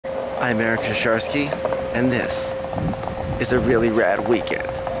I'm Kosharsky, and this is a really rad weekend.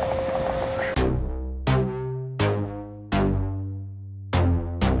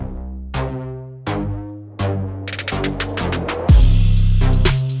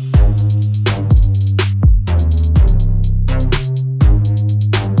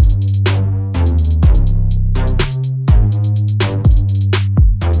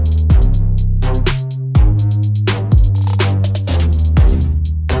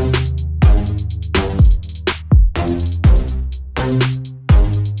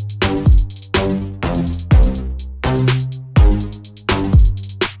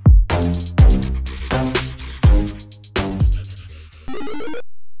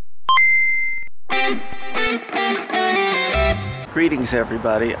 Greetings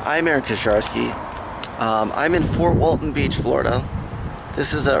everybody, I'm Kosharsky. I'm in Fort Walton Beach, Florida.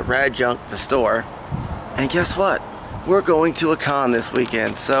 This is a Rad Junk, the store. And guess what? We're going to a con this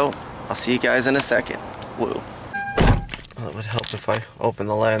weekend, so I'll see you guys in a second. Woo. Well, it would help if I open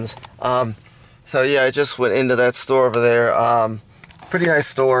the lens. So yeah, I just went into that store over there. Pretty nice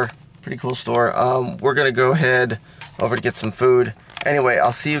store, pretty cool store. We're gonna go ahead over to get some food. Anyway,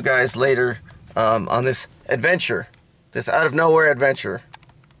 I'll see you guys later on this adventure. This out of nowhere adventure.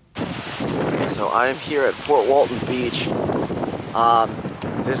 So I'm here at Fort Walton Beach.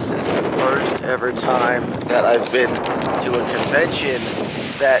 This is the first ever time that I've been to a convention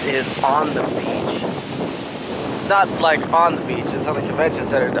that is on the beach. Not like on the beach, it's on the convention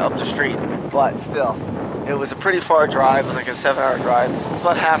center up the street, but still. It was a pretty far drive, it was like a 7-hour drive. It's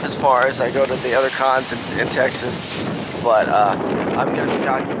about half as far as I go to the other cons in Texas. But I'm gonna be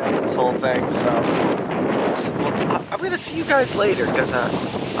documenting this whole thing, so I'm going to see you guys later because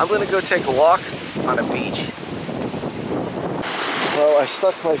I'm going to go take a walk on a beach. So I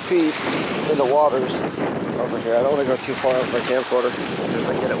stuck my feet in the waters over here. I don't want to go too far with my camcorder because if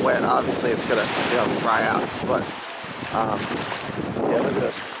I get it wet, obviously it's going to dry out. But yeah, look at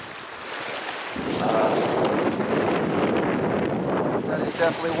this. That is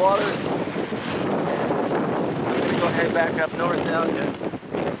definitely water. I'm going to go head back up north now because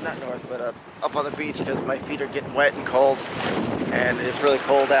not north, but up on the beach because my feet are getting wet and cold, and it's really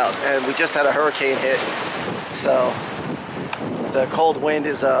cold out. And we just had a hurricane hit, so the cold wind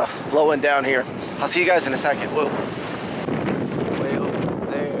is blowing down here. I'll see you guys in a second. Whoa! Way over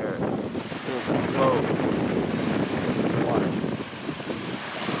there is a boat.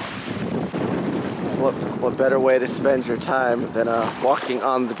 What better way to spend your time than walking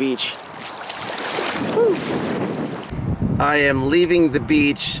on the beach? Woo. I am leaving the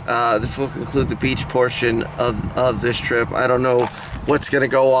beach. This will conclude the beach portion of this trip. I don't know what's going to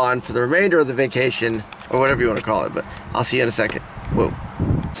go on for the remainder of the vacation, or whatever you want to call it, but I'll see you in a second. Whoa.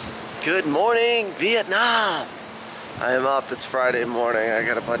 Good morning, Vietnam! I am up. It's Friday morning. I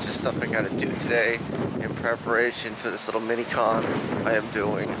got a bunch of stuff I got to do today in preparation for this little mini con I am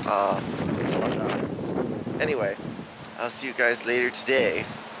doing. Anyway, I'll see you guys later today.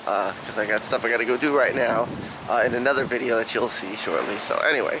 Because I got stuff I gotta go do right now in another video that you'll see shortly. So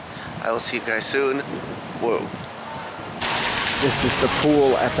anyway, I will see you guys soon. Whoa. This is the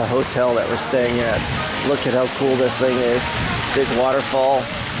pool at the hotel that we're staying at. Look at how cool this thing is. Big waterfall.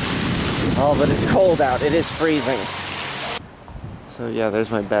 Oh, but it's cold out. It is freezing. So yeah, there's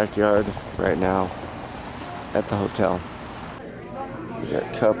my backyard right now at the hotel. We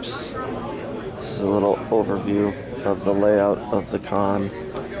got cups. This is a little overview of the layout of the con.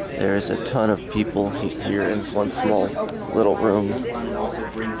 There's a ton of people here in one small little room. Also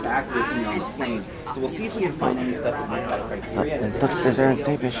bring back with me on the plane. So we'll see if we can find any stuff that might have criteria. And look, there's Aaron's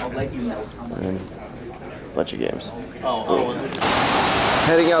Tapish. And a bunch of games.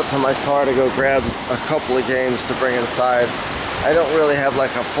 Heading out to my car to go grab a couple of games to bring inside. I don't really have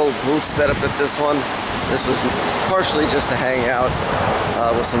like a full booth set up at this one. This was partially just to hang out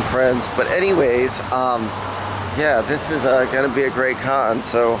with some friends. But anyways, yeah, this is going to be a great con,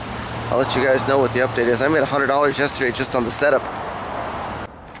 so I'll let you guys know what the update is. I made $100 yesterday just on the setup.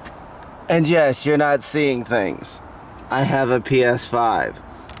 And yes, you're not seeing things. I have a PS5.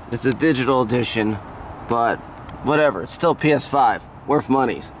 It's a digital edition, but whatever, it's still PS5. Worth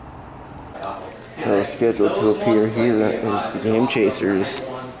monies. So scheduled to appear here is the Game Chasers,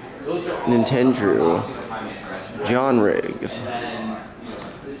 Nintendo, John Riggs,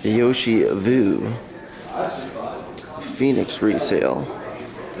 Yoshi Vu, Phoenix Resale,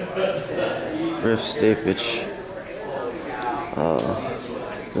 Riff Stapich,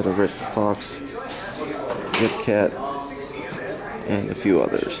 Little Red Fox, Zip Cat, and a few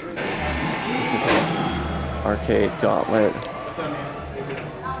others. Arcade Gauntlet.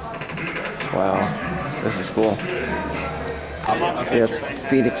 Wow, this is cool. Yeah, it's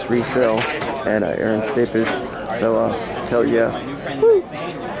Phoenix Resale and Aaron Stapish. So, hell yeah. Woo.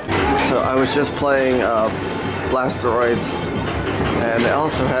 So I was just playing Blasteroids, and they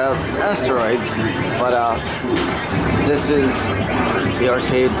also have Asteroids, but this is the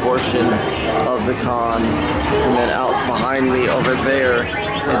arcade portion of the con, and then out behind me over there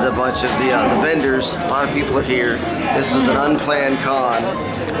is a bunch of the vendors. A lot of people are here. This was an unplanned con,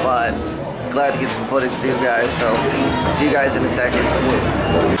 but glad to get some footage for you guys, so see you guys in a second.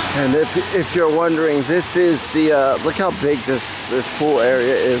 And if you're wondering, this is the, look how big this pool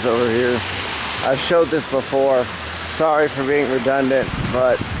area is over here. I've showed this before. Sorry for being redundant,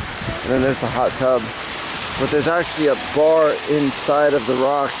 but then there's a hot tub. But there's actually a bar inside of the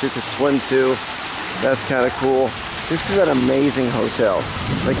rocks you could swim to. That's kind of cool. This is an amazing hotel.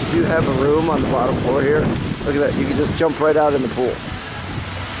 Like if you have a room on the bottom floor here, look at that, you can just jump right out in the pool.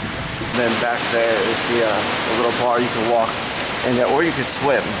 And then back there is the little bar you can walk in there, or you could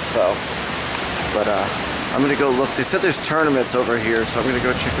swim, so. But I'm gonna go look. They said there's tournaments over here, so I'm gonna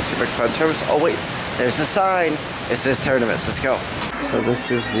go check and see if I can find tournaments. Oh wait, there's a sign. It says tournaments, let's go. So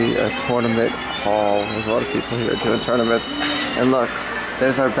this is the tournament hall. There's a lot of people here doing tournaments. And look,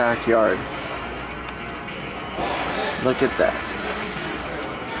 there's our backyard. Look at that.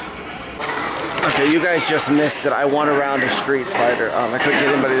 Okay, you guys just missed it. I won a round of Street Fighter. I couldn't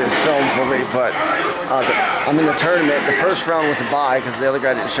get anybody to film for me, but I'm in the tournament. The first round was a bye because the other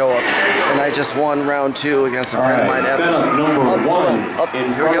guy didn't show up, and I just won round 2 against a friend of mine. Setup number 1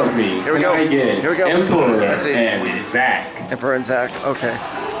 in here we go. Front of me. Here we go. Here we go. Emperor That's it. and Zach. Emperor and Zach. Okay.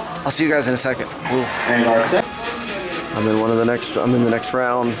 I'll see you guys in a second. Woo. And our second. I'm in the next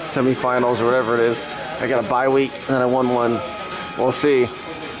round, semifinals or whatever it is. I got a bye week, and then I won one. We'll see.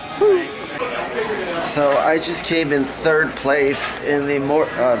 Woo. So I just came in 3rd place in the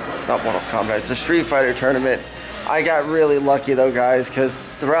not Mortal Kombat, it's a Street Fighter tournament. I got really lucky though, guys, because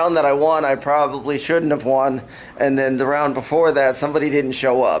the round that I won, I probably shouldn't have won, and then the round before that, somebody didn't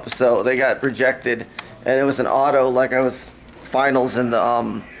show up, so they got rejected, and it was an auto, like I was finals in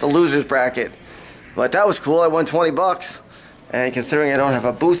the losers bracket. But that was cool. I won 20 bucks, and considering I don't have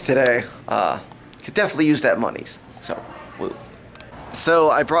a booth today, could definitely use that monies. So, woo. So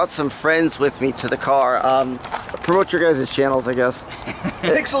I brought some friends with me to the car. Promote your guys' channels, I guess.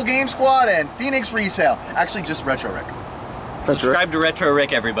 Pixel Game Squad and Phoenix Resale. Actually, just Retro Rick. Subscribe to Retro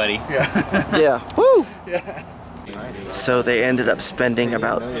Rick, everybody. Yeah. Yeah. Woo! Yeah. So they ended up spending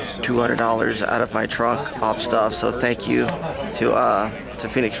about $200 out of my trunk off stuff. So thank you to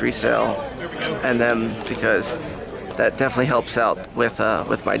Phoenix Resale and them, because that definitely helps out with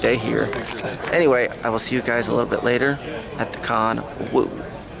my day here. Anyway, I will see you guys a little bit later at the con. Woo!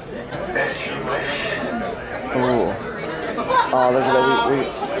 Ooh. Oh, look at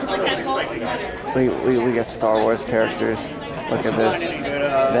that. We got Star Wars characters. Look at this.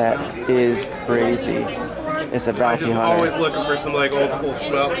 That is crazy. It's a bounty hunter. Always looking for some like old school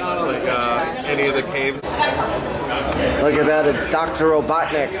shmups, like any of the cave. Look at that, it's Dr.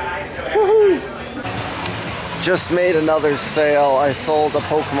 Robotnik. Woohoo! Just made another sale. I sold a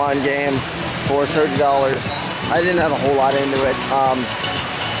Pokemon game for $30. I didn't have a whole lot into it.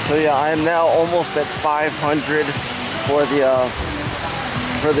 So yeah, I am now almost at 500 for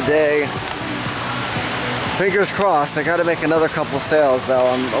the day. Fingers crossed. I got to make another couple sales though.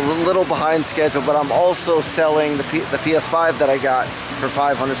 I'm a little behind schedule, but I'm also selling the PS5 that I got for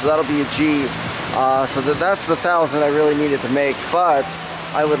 500, so that'll be a G. So that's the 1,000 I really needed to make, but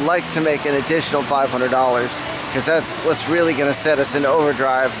I would like to make an additional $500 because that's what's really going to set us into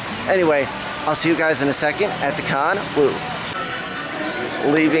overdrive. Anyway, I'll see you guys in a second at the con. Woo!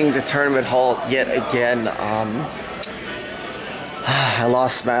 Leaving the tournament hall yet again. I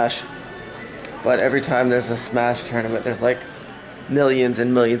lost Smash. But every time there's a Smash tournament, there's like millions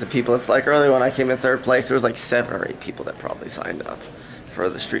and millions of people. It's like early when I came in 3rd place, there was like 7 or 8 people that probably signed up for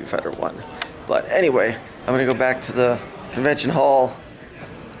the Street Fighter 1. But anyway, I'm gonna go back to the convention hall.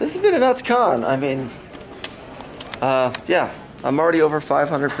 This has been a nuts con. I mean, yeah, I'm already over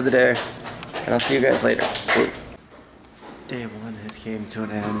 500 for the day, and I'll see you guys later. Woo. Day 1 has came to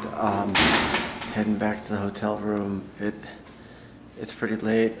an end. Heading back to the hotel room. It's pretty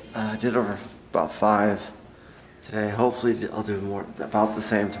late. I did over about 5 today. Hopefully I'll do more, about the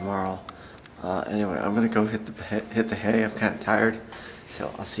same tomorrow. Anyway, I'm gonna go hit the hay. I'm kind of tired,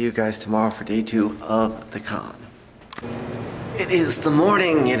 so I'll see you guys tomorrow for day 2 of the con. It is the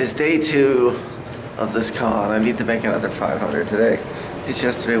morning. It is day 2 of this con. I need to make another 500 today because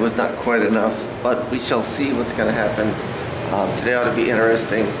yesterday was not quite enough, but we shall see what's gonna happen. Today ought to be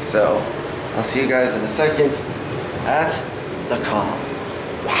interesting, so I'll see you guys in a second at the con.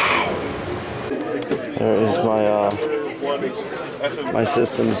 Wow. There is my my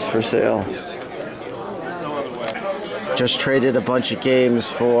systems for sale. Just traded a bunch of games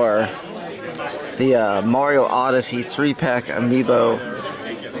for the Mario Odyssey 3-pack amiibo.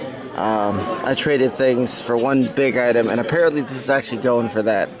 I traded things for one big item, and apparently this is actually going for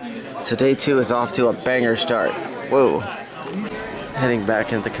that. So day 2 is off to a banger start. Whoa. Heading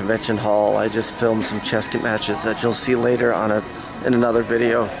back into the convention hall, I just filmed some chess matches that you'll see later on in another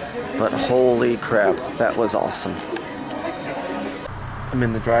video. But holy crap, that was awesome. I'm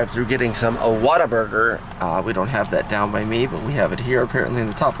in the drive-thru getting a Whataburger. We don't have that down by me, but we have it here apparently in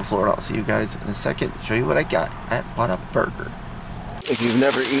the top of Florida. I'll see you guys in a second, show you what I got at Whataburger. If you've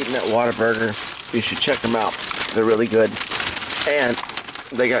never eaten at Whataburger, you should check them out. They're really good. And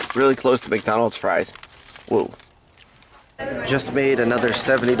they got really close to McDonald's fries. Whoa. Just made another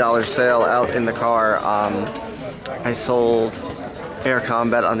 $70 sale out in the car. I sold Air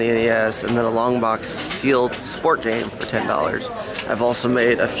Combat on the NES and then a long box sealed sport game for $10. I've also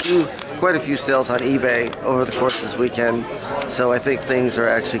made quite a few sales on eBay over the course of this weekend, so I think things are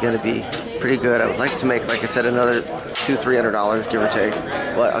actually going to be pretty good. I would like to make, like I said, another $200-300, give or take,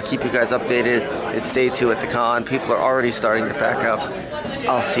 but I'll keep you guys updated. It's day 2 at the con. People are already starting to pack up.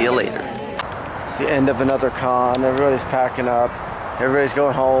 I'll see you later. It's the end of another con. Everybody's packing up. Everybody's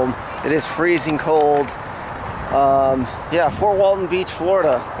going home. It is freezing cold. Yeah, Fort Walton Beach,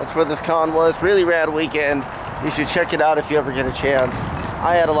 Florida. That's where this con was. Really rad weekend. You should check it out if you ever get a chance.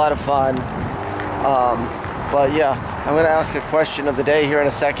 I had a lot of fun. But yeah, I'm going to ask a question of the day here in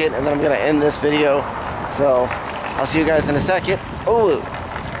a second, and then I'm going to end this video. So I'll see you guys in a second. Oh,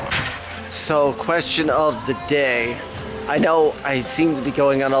 so question of the day. I know I seem to be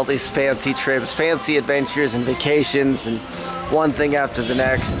going on all these fancy trips, fancy adventures and vacations, and one thing after the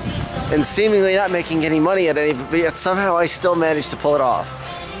next, and seemingly not making any money at any, but yet somehow I still managed to pull it off.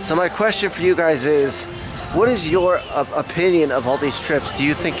 So my question for you guys is, what is your opinion of all these trips? Do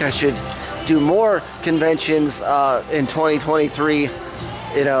you think I should do more conventions in 2023?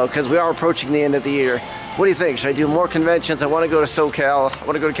 You know, because we are approaching the end of the year. What do you think? Should I do more conventions? I want to go to SoCal. I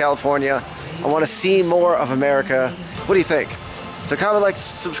want to go to California. I want to see more of America. What do you think? So comment, like,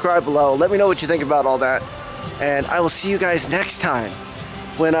 subscribe below. Let me know what you think about all that. And I will see you guys next time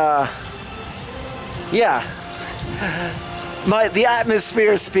when, yeah, the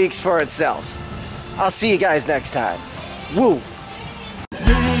atmosphere speaks for itself. I'll see you guys next time. Woo!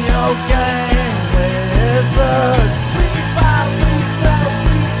 Video game wizard. We buy, we sell,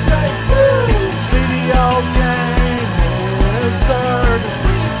 we say woo! Video game wizard.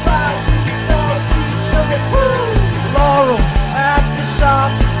 We buy, we sell, we say woo! Laurel's at the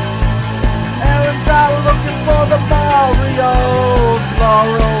shop. Aaron's out looking for the Marios.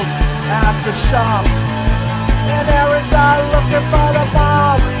 Laurel's at the shop. And Aaron's out looking for the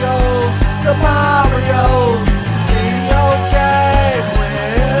Marios. The Marios.